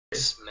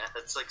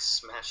That's like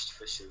smashed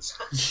fishes.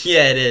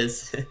 Yeah, it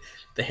is.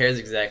 The hair is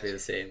exactly the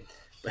same.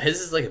 But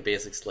his is like a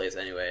basic slice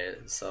anyway,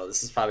 so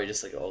this is probably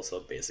just like also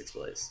a basic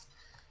slice.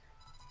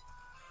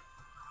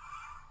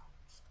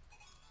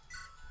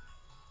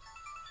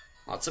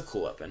 Oh, it's a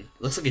cool weapon.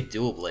 It looks like a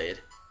dual blade.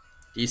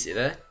 Do you see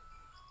that?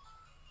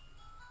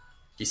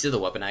 Do you see the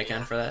weapon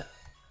icon for that?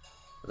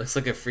 It looks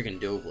like a freaking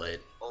dual blade.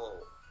 Oh.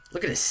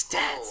 Look at his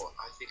stats. Oh,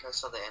 I think I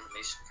saw the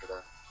animation for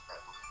that.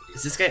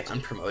 Is this guy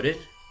unpromoted?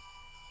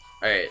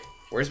 Alright,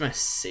 where's my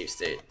save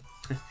state?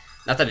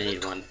 Not that I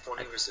need one.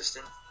 20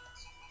 resistance?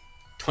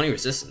 20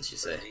 resistance, you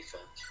say?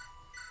 Defense.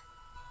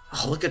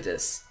 Oh, look at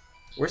this.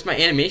 Where's my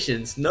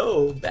animations?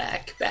 No,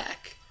 back.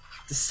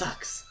 This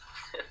sucks.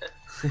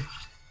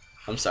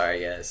 I'm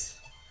sorry, guys.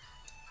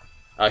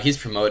 Oh, he's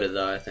promoted,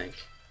 though, I think.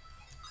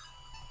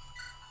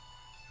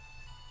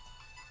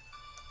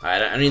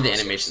 Alright, I don't need the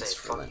animations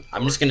for them.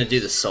 I'm just gonna do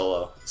the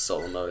solo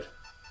mode.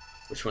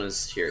 Which one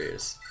is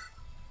Curious?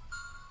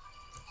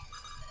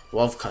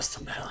 Love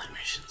custom battle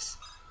animations.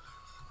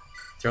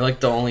 They're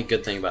like the only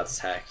good thing about this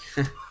hack.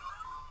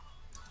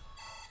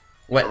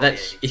 What, it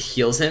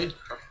heals him?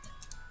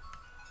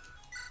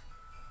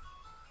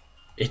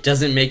 It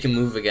doesn't make him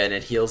move again,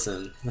 it heals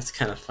him. That's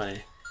kind of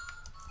funny.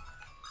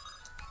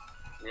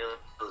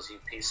 You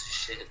piece of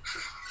shit.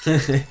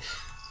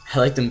 I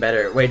like them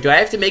better. Wait, do I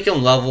have to make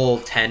him level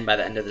 10 by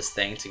the end of this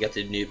thing to get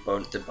the new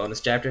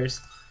bonus chapters?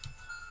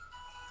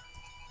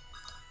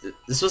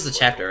 This was the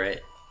chapter, right?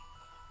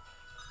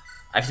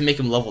 I have to make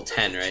him level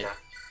 10, right?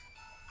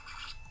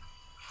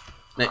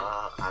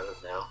 I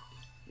don't know.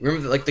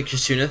 Remember, like, the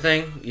Kashuna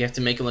thing? You have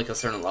to make him, like, a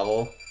certain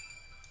level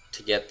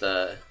to get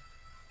the...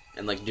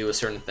 and, like, do a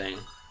certain thing.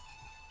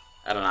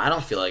 I don't know. I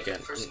don't feel like it.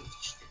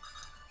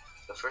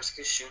 The first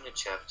Kashuna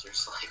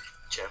chapter's, like,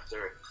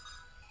 chapter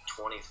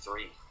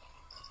 23.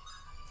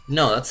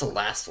 No, that's the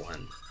last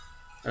one.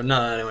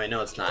 No, anyway,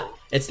 no, it's not.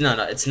 It's,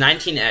 no, it's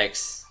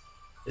 19X.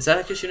 Is that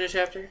a Kashuna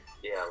chapter?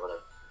 Yeah,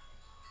 whatever.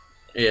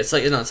 Yeah, it's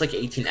like, no, it's like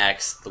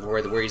 18X,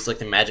 where he's like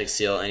the magic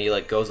seal, and he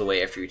like goes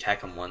away after you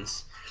attack him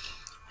once.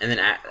 And then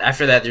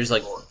after that, there's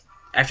like,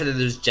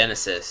 there's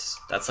Genesis.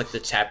 That's like the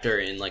chapter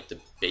in like the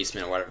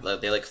basement or whatever.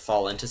 They like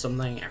fall into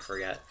something. I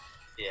forget.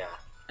 Yeah.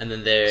 And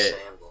then they're.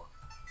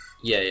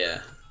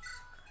 Yeah.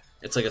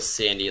 It's like a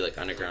sandy like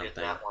underground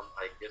thing. That one,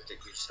 like, you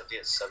just have to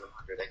get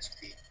 700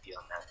 XP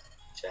on that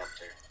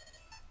chapter.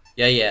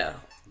 Yeah.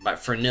 But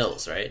for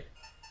Nils, right?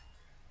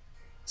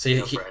 So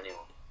no, for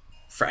anyone.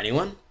 For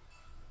anyone?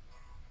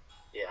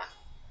 Yeah.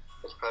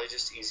 It's probably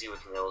just easy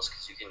with Nils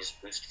because you can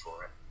just boost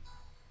for it.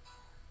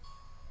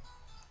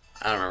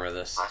 I don't remember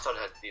this. I thought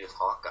it had to be with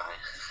Hawkeye.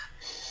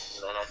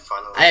 And then I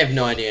finally... I have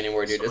no idea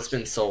anymore, dude. It's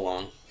been so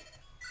long.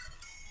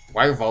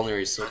 Why are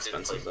vulneraries so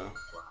expensive, though?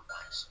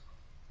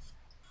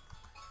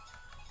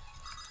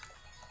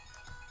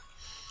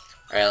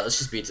 Alright, let's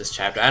just beat this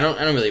chapter. I don't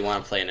really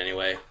want to play it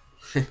anyway.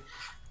 I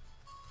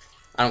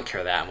don't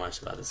care that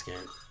much about this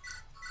game.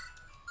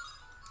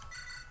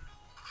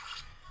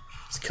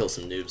 Let's kill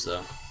some noobs,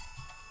 though.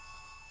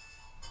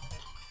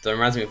 That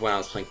reminds me of when I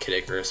was playing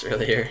Kid Icarus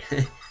earlier.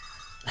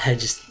 I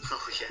just...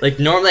 like,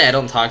 normally I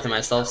don't talk to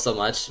myself so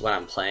much when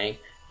I'm playing,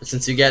 but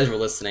since you guys were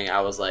listening, I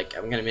was like,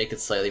 I'm gonna make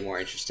it slightly more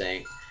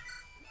interesting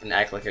and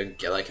act like I'm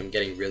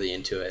getting really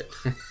into it.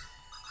 I was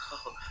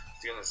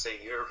gonna say,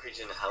 you're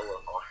reaching hella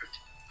hard.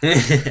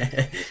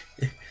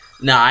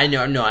 No, I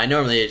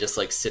normally just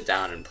like sit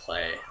down and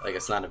play. Like,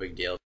 it's not a big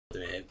deal to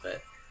me,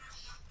 but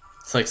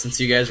it's like, since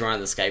you guys were on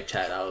the Skype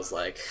chat, I was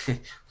like,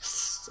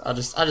 I'll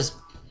just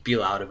be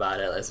loud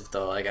about it as if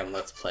though like I'm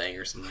let's playing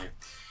or something.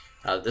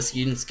 This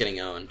unit's getting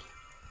owned.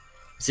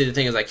 See, the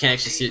thing is, I can't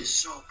actually see.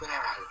 So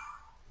bad.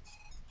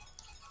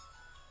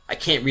 I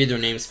can't read their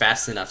names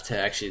fast enough to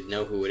actually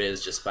know who it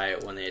is just by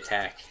when they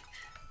attack.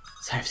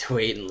 So I have to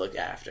wait and look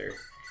after.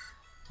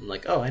 I'm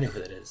like, oh, I know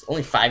who that is.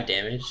 Only 5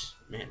 damage?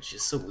 Man,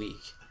 she's so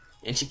weak.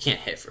 And she can't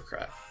hit for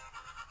crap.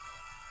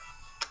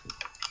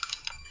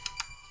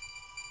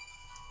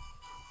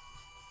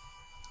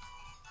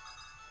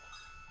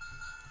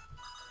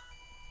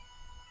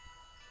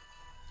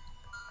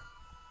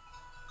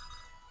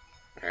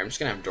 Alright, I'm just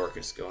gonna have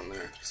Dorcas go in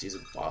there, because he's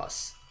a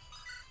boss.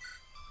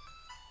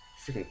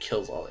 Freaking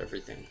kills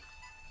everything.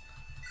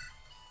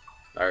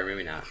 Alright,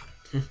 maybe not.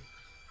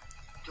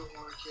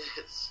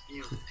 Dorcas,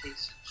 you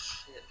piece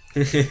of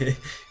shit.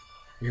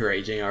 You're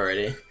raging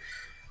already.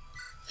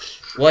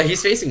 Well,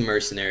 he's facing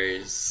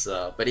mercenaries,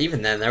 so, but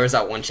even then, there was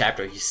that one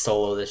chapter he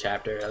soloed the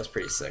chapter. That was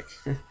pretty sick.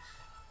 When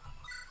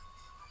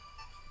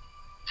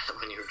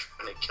you were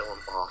trying to kill him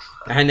off.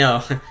 I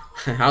know.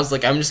 I was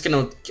like, I'm just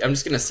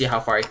gonna see how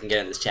far I can get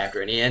in this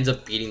chapter, and he ends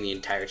up beating the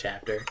entire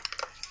chapter.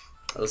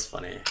 That was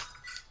funny.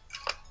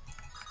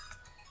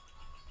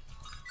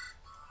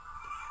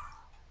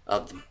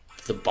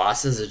 The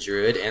boss is a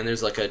druid, and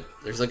there's like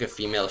a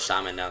female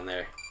shaman down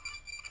there.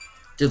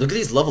 Dude, look at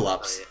these level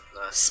ups. Oh,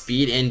 yeah, nice.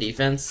 Speed and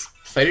defense.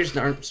 Fighters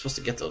aren't supposed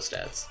to get those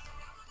stats.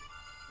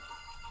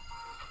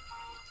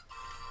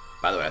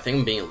 By the way, I think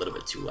I'm being a little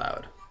bit too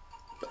loud.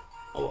 But,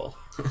 oh well.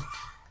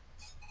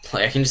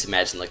 Like, I can just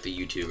imagine like the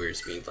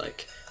YouTubers being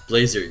like,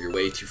 Blazer, you're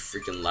way too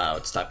freaking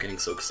loud. Stop getting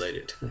so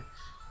excited.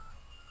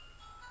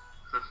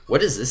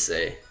 What does this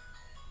say?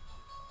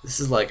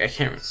 This is like, I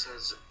can't remember.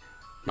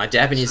 My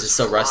Japanese is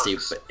so rusty,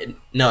 but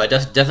no, it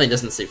definitely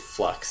doesn't say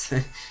flux.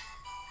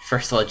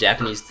 First of all,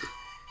 Japanese.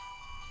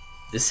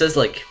 This says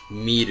like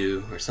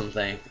miru or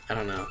something. I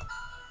don't know.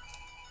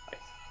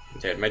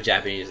 Dude, my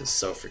Japanese is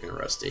so freaking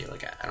rusty.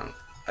 Like I don't.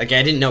 Like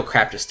I didn't know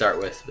crap to start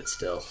with, but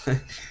still.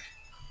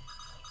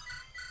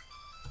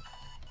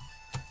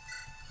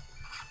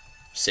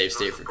 Save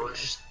state for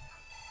bush.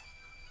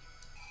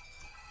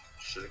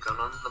 Should have gone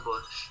on the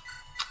bush.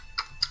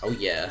 Oh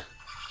yeah.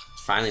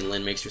 Finally,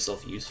 Lynn makes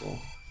herself useful.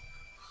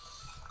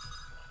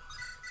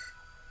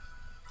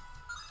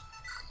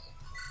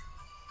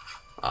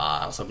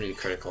 I was hoping to be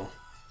critical.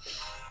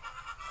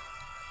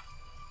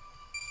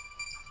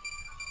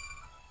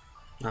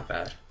 Not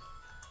bad.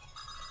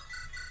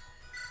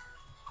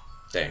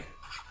 Dang.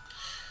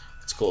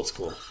 It's cool, it's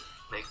cool.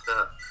 Make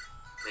that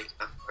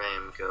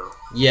frame go.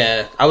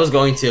 Yeah, I was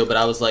going to, but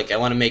I was like, I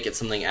want to make it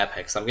something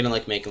epic, so I'm gonna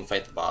like make him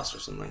fight the boss or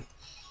something.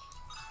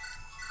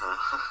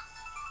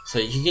 So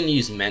you can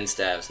use men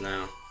stabs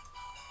now.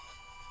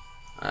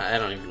 I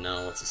don't even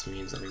know what this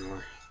means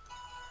anymore.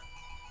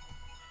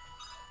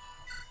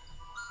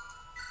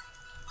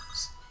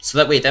 So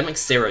that wait, that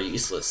makes Sarah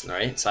useless,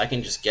 right? So I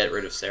can just get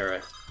rid of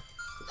Sarah,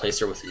 replace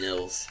her with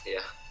Nils.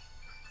 Yeah.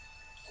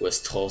 Who has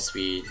 12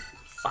 speed,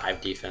 5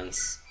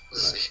 defense.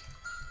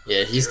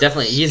 Yeah, he's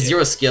definitely he's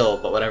 0 skill,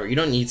 but whatever. You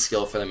don't need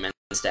skill for the men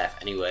staff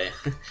anyway.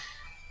 Yeah.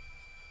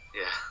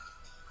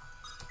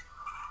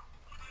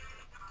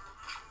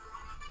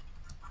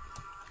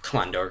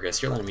 Come on,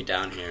 Dorcas, you're letting me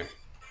down here.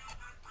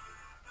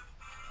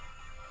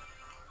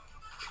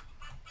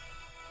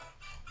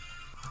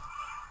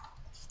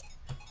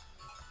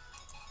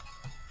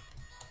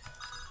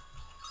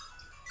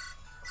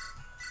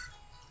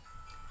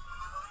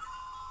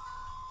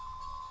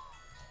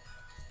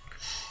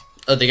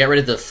 Oh, they got rid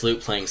of the flute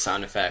playing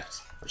sound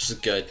effect, which is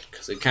good,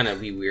 because it'd kind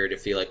of be weird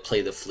if you like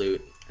play the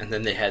flute and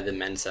then they had the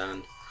men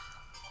sound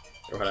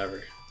or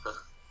whatever.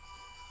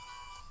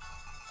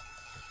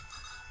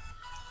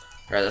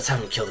 Alright, let's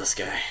have him kill this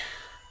guy.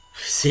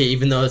 See,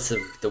 even though it's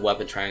the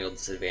weapon triangle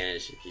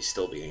disadvantage, he's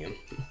still beating him.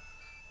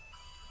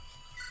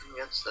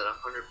 Gets that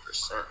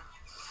 100%.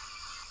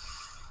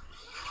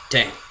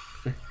 Dang.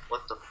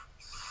 What the?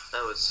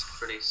 That was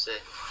pretty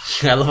sick.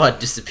 I love how it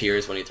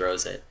disappears when he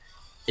throws it.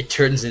 It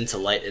turns into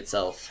light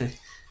itself.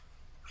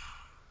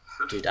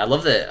 Dude, I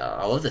love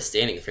the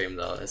standing frame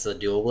though. It's a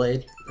dual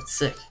blade. That's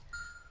sick.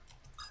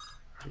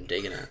 I'm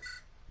digging it.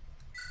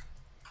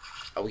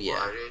 Oh yeah.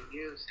 Why didn't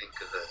you think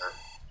of that?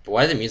 But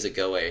why did the music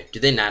go away? Do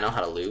they not know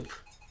how to loop?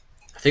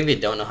 I think they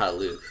don't know how to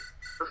loop.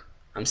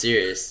 I'm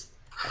serious.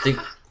 I think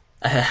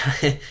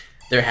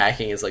their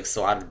hacking is like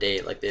so out of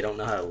date. Like they don't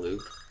know how to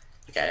loop.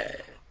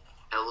 Like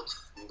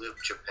Loop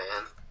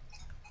Japan.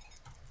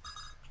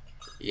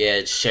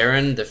 Yeah,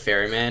 Sharon, the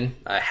ferryman,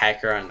 a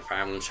hacker on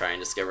Fire Emblem Shrine,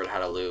 discovered how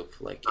to loop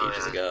like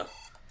ages ago.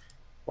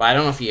 Well, I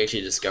don't know if he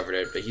actually discovered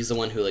it, but he's the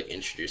one who like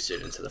introduced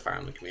it into the Fire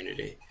Emblem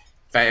community.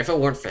 In fact, if it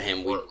weren't for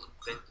him,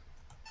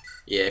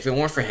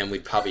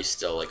 we'd probably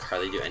still like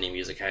hardly do any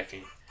music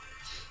hacking.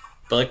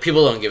 But like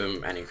people don't give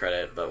him any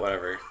credit, but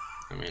whatever.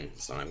 I mean,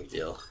 it's not a big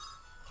deal.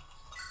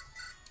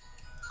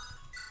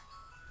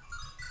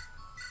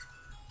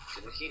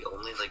 Didn't he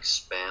only like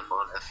spam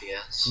on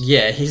FES?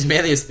 Yeah, he's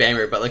mainly a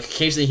spammer, but like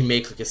occasionally he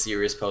makes like a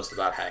serious post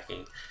about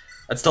hacking.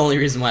 That's the only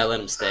reason why I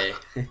let him stay.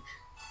 I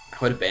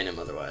would have banned him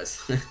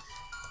otherwise.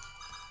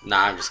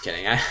 Nah, I'm just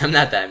kidding. I'm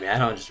not that mean. I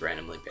don't just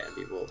randomly ban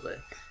people, but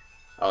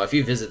oh, if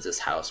you visit this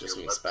house, there's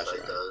something special.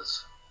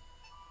 Does.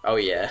 Oh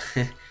yeah.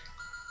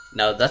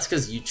 No, that's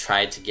because you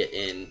tried to get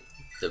in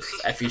the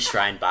FE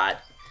Shrine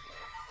bot,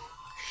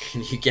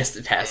 and you guessed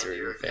the password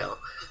and failed.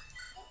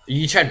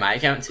 You tried my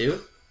account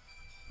too?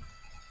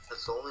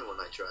 That's the only one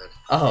I tried.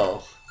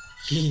 Oh,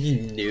 you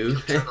knew.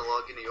 I'm trying to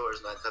log into yours,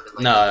 and I type in,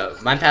 like, no,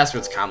 my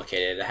password's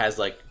complicated. It has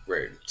like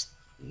weird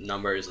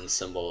numbers and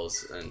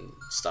symbols and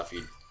stuff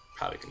you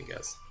probably couldn't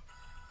guess.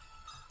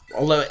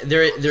 Although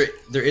there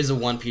is a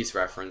One Piece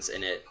reference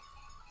in it,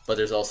 but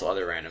there's also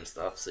other random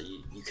stuff, so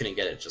you couldn't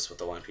get it just with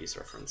the One Piece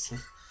reference.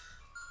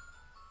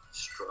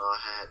 Straw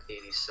Hat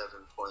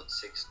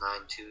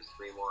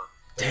 87.69231.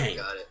 Dang.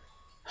 Got it.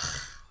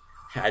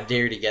 I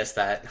dare to guess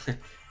that.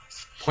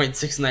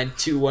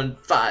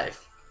 0.69215.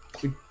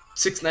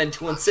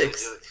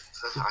 0.69216.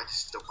 I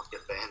just don't want to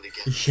get banned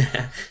again.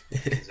 Yeah.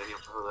 Because then you'll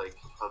probably like,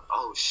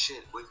 oh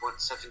shit, we won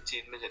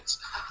 17 minutes.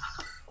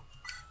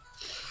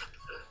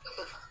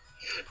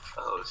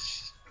 Oh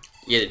shit.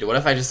 Yeah, dude, what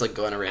if I just like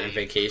go on a random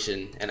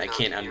vacation and I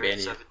can't unban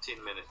you?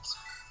 17 minutes.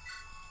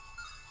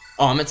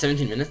 Oh, I'm at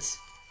 17 minutes?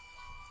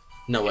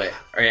 No way.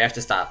 Alright, I have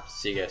to stop.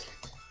 See you guys.